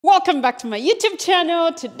Welcome back to my YouTube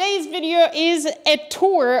channel. Today's video is a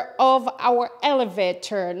tour of our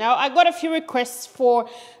elevator. Now, I got a few requests for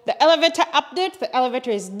the elevator update. The elevator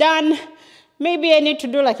is done. Maybe I need to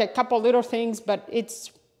do like a couple little things, but it's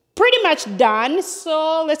pretty much done.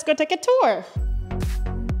 So let's go take a tour.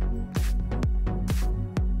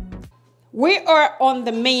 We are on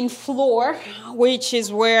the main floor, which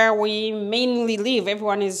is where we mainly live.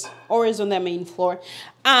 Everyone is always on their main floor.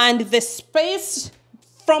 And the space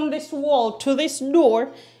from this wall to this door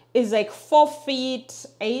is like 4 feet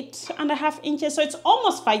 8.5 inches, so it's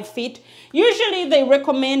almost 5 feet. Usually they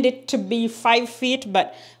recommend it to be 5 feet,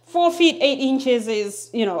 but 4 feet 8 inches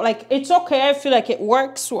is, you know, like, it's okay. I feel like it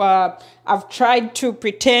works. I've tried to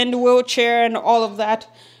pretend wheelchair and all of that.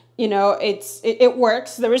 You know, it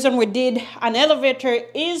works. The reason we did an elevator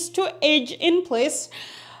is to age in place.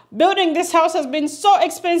 Building this house has been so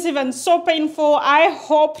expensive and so painful. I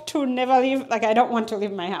hope to never leave, like, I don't want to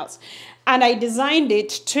leave my house. And I designed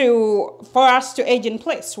it for us to age in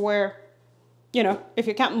place where, you know, if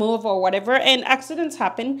you can't move or whatever, and accidents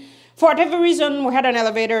happen. For whatever reason, we had an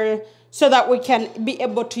elevator so that we can be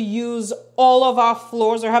able to use all of our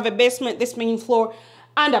floors or have a basement, this main floor,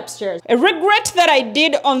 and upstairs. A regret that I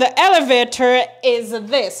did on the elevator is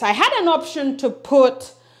this. I had an option to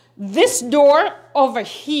put this door over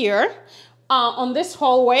here on this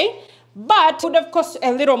hallway, but it would have cost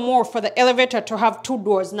a little more for the elevator to have 2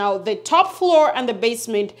 doors. Now, the top floor and the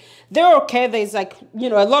basement, they're okay. There's, like, you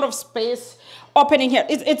know, a lot of space opening here.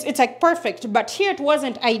 It's like perfect, but here it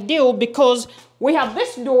wasn't ideal because we have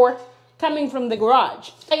this door coming from the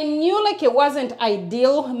garage. I knew like it wasn't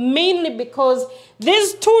ideal, mainly because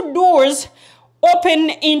these 2 doors open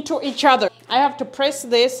into each other. I have to press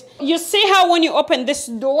this. You see how when you open this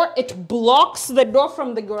door, it blocks the door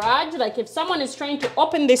from the garage? Like, if someone is trying to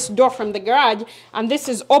open this door from the garage and this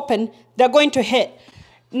is open, they're going to hit.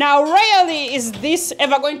 Now, rarely is this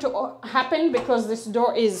ever going to happen because this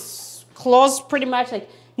door is closed pretty much like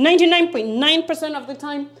 99.9% of the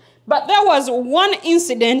time. But there was one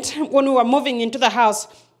incident when we were moving into the house.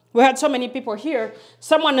 We had so many people here.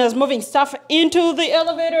 Someone was moving stuff into the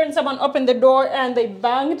elevator and someone opened the door and they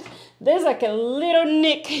banged. There's like a little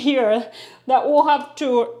nick here that we'll have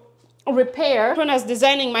to repair. When I was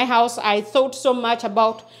designing my house, I thought so much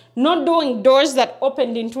about not doing doors that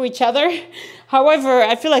opened into each other. However,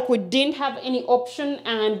 I feel like we didn't have any option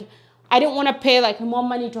and I didn't want to pay like more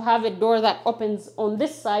money to have a door that opens on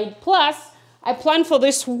this side. Plus, I planned for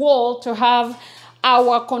this wall to have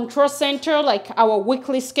our control center, like our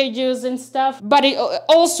weekly schedules and stuff. But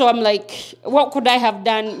also, I'm like, what could I have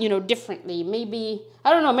done, you know, differently? Maybe,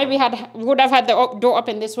 I don't know, maybe would have had the door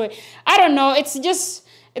open this way. I don't know. It's just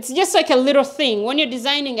like a little thing. When you're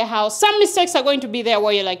designing a house, some mistakes are going to be there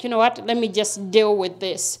where you're like, you know what, let me just deal with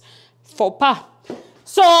this faux pas.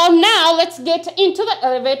 So now let's get into the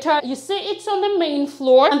elevator. You see it's on the main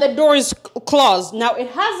floor and the door is closed. Now it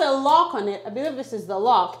has a lock on it. I believe this is the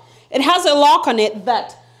lock. It has a lock on it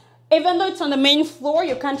that even though it's on the main floor,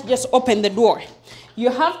 you can't just open the door.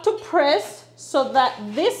 You have to press so that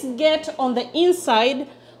this gate on the inside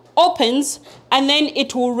opens and then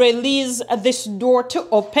it will release this door to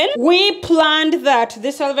open. We planned that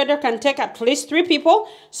this elevator can take at least 3 people.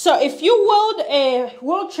 So if you weld a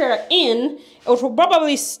wheelchair in, it will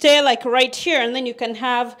probably stay like right here and then you can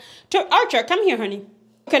have Archer, come here, honey.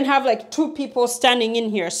 You can have like 2 people standing in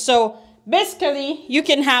here. So basically, you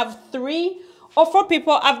can have 3 or 4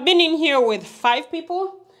 people. I've been in here with 5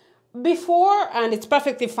 people before, and it's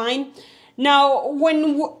perfectly fine. Now,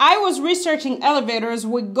 when I was researching elevators,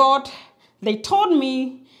 they told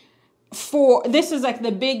me this is like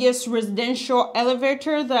the biggest residential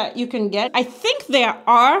elevator that you can get. I think there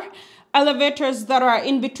are elevators that are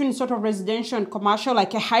in between sort of residential and commercial,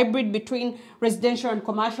 like a hybrid between residential and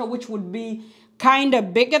commercial, which would be kind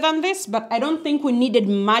of bigger than this, but I don't think we needed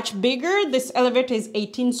much bigger. This elevator is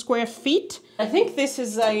 18 square feet. I think this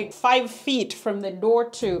is like 5 feet from the door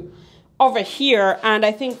to over here, and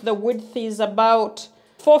I think the width is about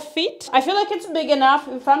 4 feet. I feel like it's big enough.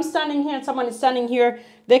 If I'm standing here and someone is standing here,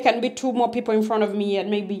 there can be 2 more people in front of me and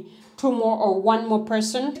maybe 2 more or 1 more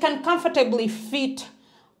person. It can comfortably fit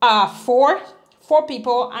 4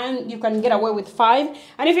 people, and you can get away with 5.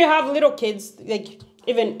 And if you have little kids, like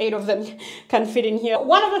even 8 of them can fit in here.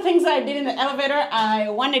 One of the things I did in the elevator, I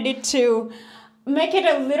wanted it to make it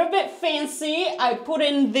a little bit fancy. I put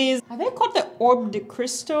in these, are they called the Orb de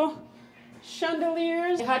Crystal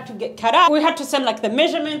chandeliers? They had to get cut out. We had to send like the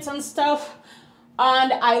measurements and stuff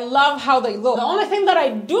and I love how they look. The only thing that I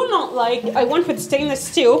do not like, I went with stainless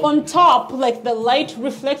steel. On top, like the light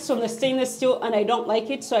reflects on the stainless steel and I don't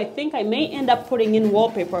like it, so I think I may end up putting in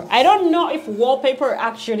wallpaper. I don't know if wallpaper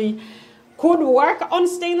actually could work on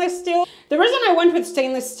stainless steel. The reason I went with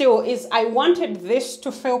stainless steel is I wanted this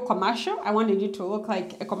to feel commercial. I wanted it to look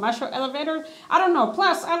like a commercial elevator. I don't know.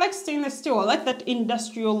 Plus, I like stainless steel. I like that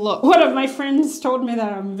industrial look. One of my friends told me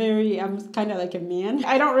that I'm kind of like a man.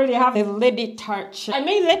 I don't really have a lady touch. I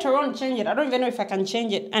may later on change it. I don't even know if I can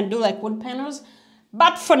change it and do like wood panels.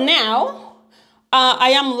 But for now, I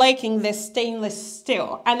am liking the stainless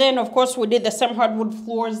steel. And then, of course, we did the same hardwood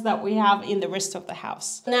floors that we have in the rest of the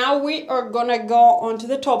house. Now we are gonna go onto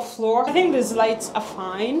the top floor. I think these lights are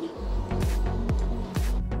fine.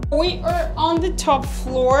 We are on the top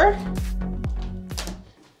floor.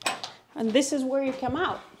 And this is where you come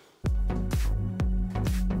out.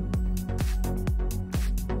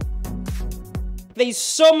 There's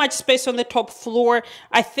so much space on the top floor.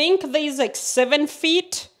 I think there's like 7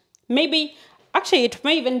 feet, maybe. Actually, it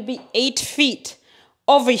may even be 8 feet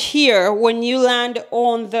over here when you land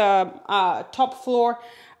on the top floor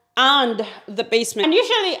and the basement. And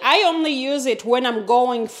usually I only use it when I'm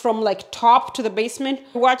going from like top to the basement.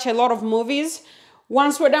 I watch a lot of movies.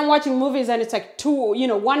 Once we're done watching movies and it's like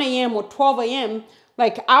 1 a.m. or 12 a.m.,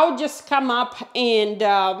 like I'll just come up and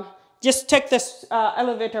just take this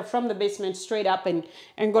elevator from the basement straight up and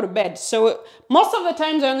go to bed. So most of the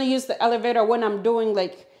times I only use the elevator when I'm doing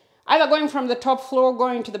like either going from the top floor,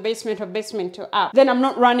 going to the basement, or basement to up. Then I'm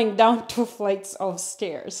not running down 2 flights of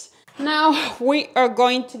stairs. Now we are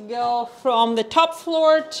going to go from the top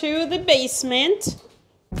floor to the basement.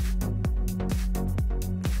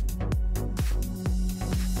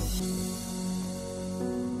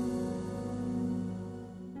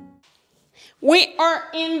 We are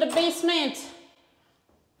in the basement.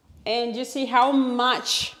 And you see how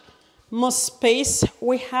much more space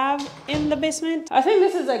we have in the basement. I think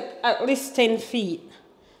this is like at least 10 feet.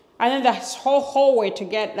 And then this whole hallway to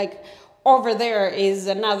get like over there is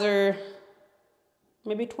another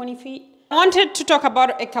maybe 20 feet. I wanted to talk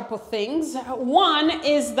about a couple things. One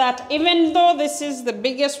is that even though this is the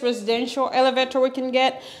biggest residential elevator we can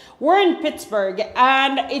get, we're in Pittsburgh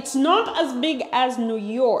and it's not as big as New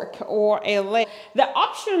York or LA. The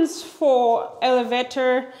options for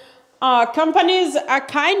elevator companies are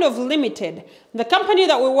kind of limited. The company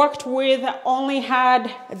that we worked with only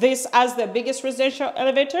had this as the biggest residential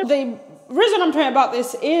elevator. The reason I'm talking about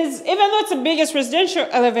this is even though it's the biggest residential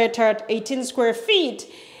elevator at 18 square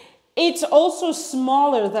feet, it's also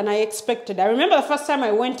smaller than I expected. I remember the first time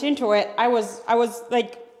I went into it, I was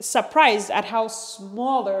like surprised at how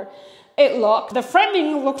smaller it looked. The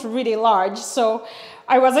framing looked really large, so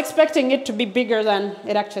I was expecting it to be bigger than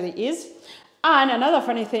it actually is. And another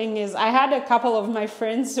funny thing is I had a couple of my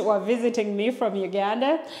friends who were visiting me from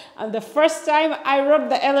Uganda, and the first time I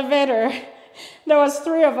rode the elevator, there was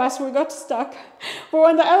 3 of us, we got stuck. We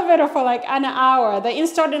were in the elevator for like an hour. They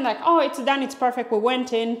installed it like, oh, it's done, it's perfect. We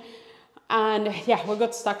went in and yeah, we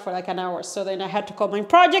got stuck for like an hour. So then I had to call my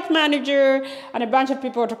project manager and a bunch of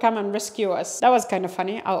people to come and rescue us. That was kind of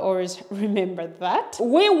funny. I'll always remember that.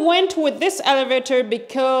 We went with this elevator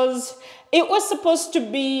because it was supposed to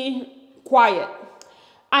be quiet.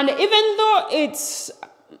 And even though it's,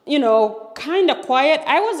 kind of quiet,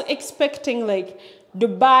 I was expecting like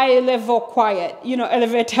Dubai level quiet,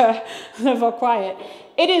 elevator level quiet.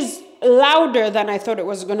 It is louder than I thought it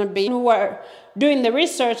was going to be. When we were doing the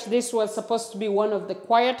research, this was supposed to be one of the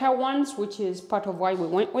quieter ones, which is part of why we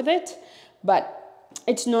went with it. But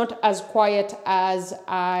it's not as quiet as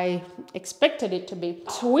I expected it to be.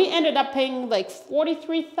 So we ended up paying like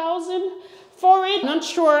 $43,000 for it. Not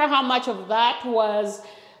sure how much of that was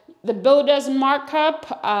the builder's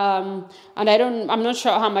markup, and I'm not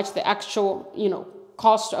sure how much the actual,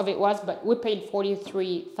 cost of it was, but we paid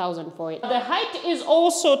 $43,000 for it. The height is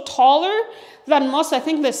also taller than most. I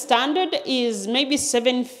think the standard is maybe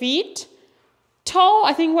 7 feet tall,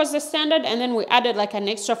 I think was the standard, and then we added like an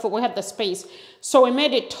extra foot. We had the space, so we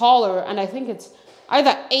made it taller, and I think it's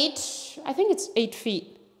either 8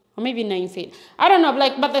 feet or maybe 9 feet. I don't know,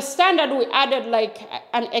 but the standard we added like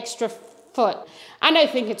an extra foot, and I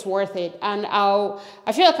think it's worth it. And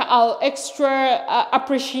I feel like I'll extra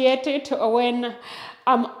appreciate it when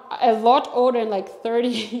I'm a lot older, in like 30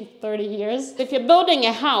 years. If you're building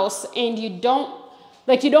a house and you don't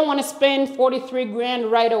want to spend 43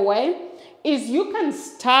 grand right away, is you can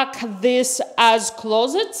stack this as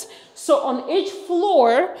closets. So on each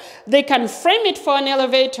floor, they can frame it for an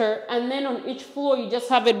elevator, and then on each floor, you just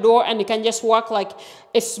have a door and you can just walk like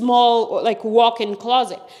a small, like walk-in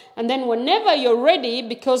closet. And then whenever you're ready,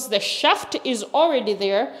 because the shaft is already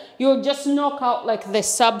there, you'll just knock out like the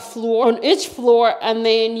subfloor on each floor, and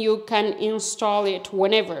then you can install it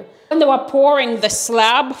whenever. When they were pouring the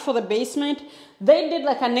slab for the basement, they did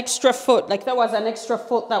like an extra foot, like there was an extra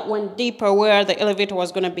foot that went deeper where the elevator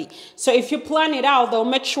was going to be. So if you plan it out, they'll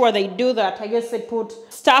make sure they do that. I guess they put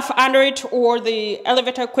stuff under it or the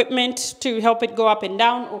elevator equipment to help it go up and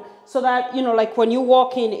down, or, so that, you know, like when you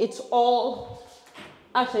walk in, it's all,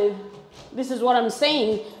 actually, this is what I'm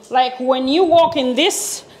saying. Like when you walk in,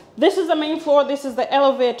 this is the main floor, this is the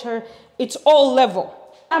elevator, it's all level.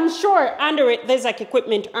 I'm sure under it, there's like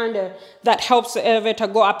equipment under that helps the elevator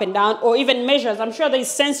go up and down, or even measures. I'm sure there's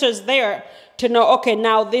sensors there to know, okay,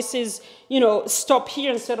 now this is, you know, stop here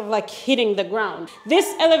instead of like hitting the ground. This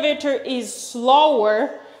elevator is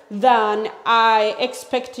slower than I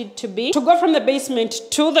expected to be. To go from the basement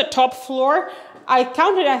to the top floor, I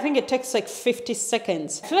counted, I think it takes like 50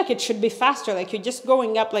 seconds. I feel like it should be faster, like you're just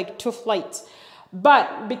going up like 2 flights.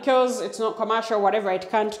 But because it's not commercial or whatever, it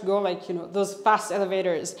can't go like, you know, those fast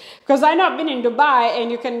elevators. Because I know I've been in Dubai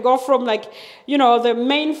and you can go from like, you know, the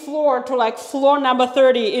main floor to like floor number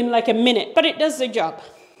 30 in like a minute. But it does the job.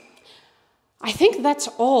 I think that's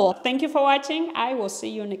all. Thank you for watching. I will see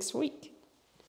you next week.